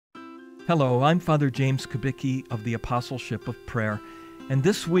Hello, I'm Father James Kubicki of the Apostleship of Prayer, and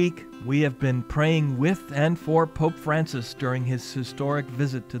this week we have been praying with and for Pope Francis during his historic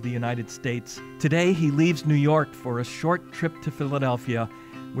visit to the United States. Today he leaves New York for a short trip to Philadelphia,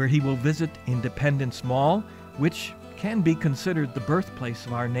 where he will visit Independence Mall, which can be considered the birthplace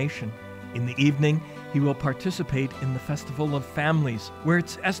of our nation. In the evening, he will participate in the Festival of Families, where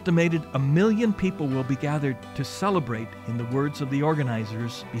it's estimated 1 million people will be gathered to celebrate, in the words of the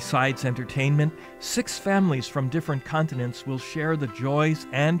organizers. Besides entertainment, 6 families from different continents will share the joys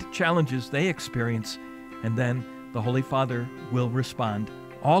and challenges they experience, and then the Holy Father will respond.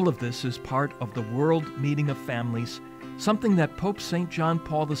 All of this is part of the World Meeting of Families, something that Pope St. John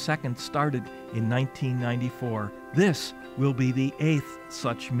Paul II started in 1994. This will be the 8th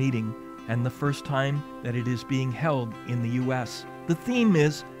such meeting, and the first time that it is being held in the U.S. The theme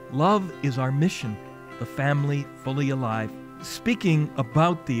is Love is Our Mission, the Family Fully Alive. Speaking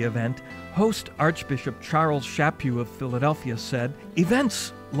about the event, host Archbishop Charles Chaput of Philadelphia said,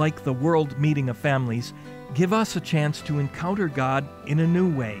 "Events like the World Meeting of Families give us a chance to encounter God in a new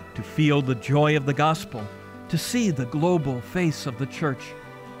way, to feel the joy of the gospel, to see the global face of the church."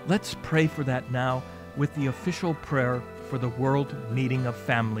 Let's pray for that now with the official prayer for the World Meeting of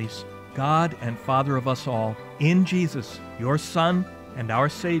Families. God and Father of us all, in Jesus, your Son and our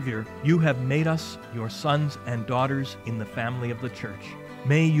Savior, you have made us your sons and daughters in the family of the Church.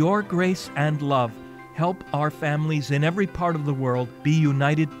 May your grace and love help our families in every part of the world be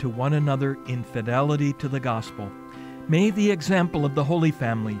united to one another in fidelity to the gospel. May the example of the Holy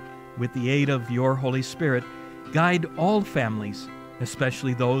Family, with the aid of your Holy Spirit, guide all families,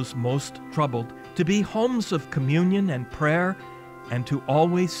 especially those most troubled, to be homes of communion and prayer, and to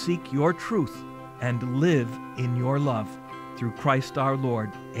always seek your truth and live in your love. Through Christ our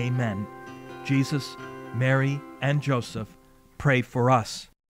Lord. Amen. Jesus, Mary, and Joseph, pray for us.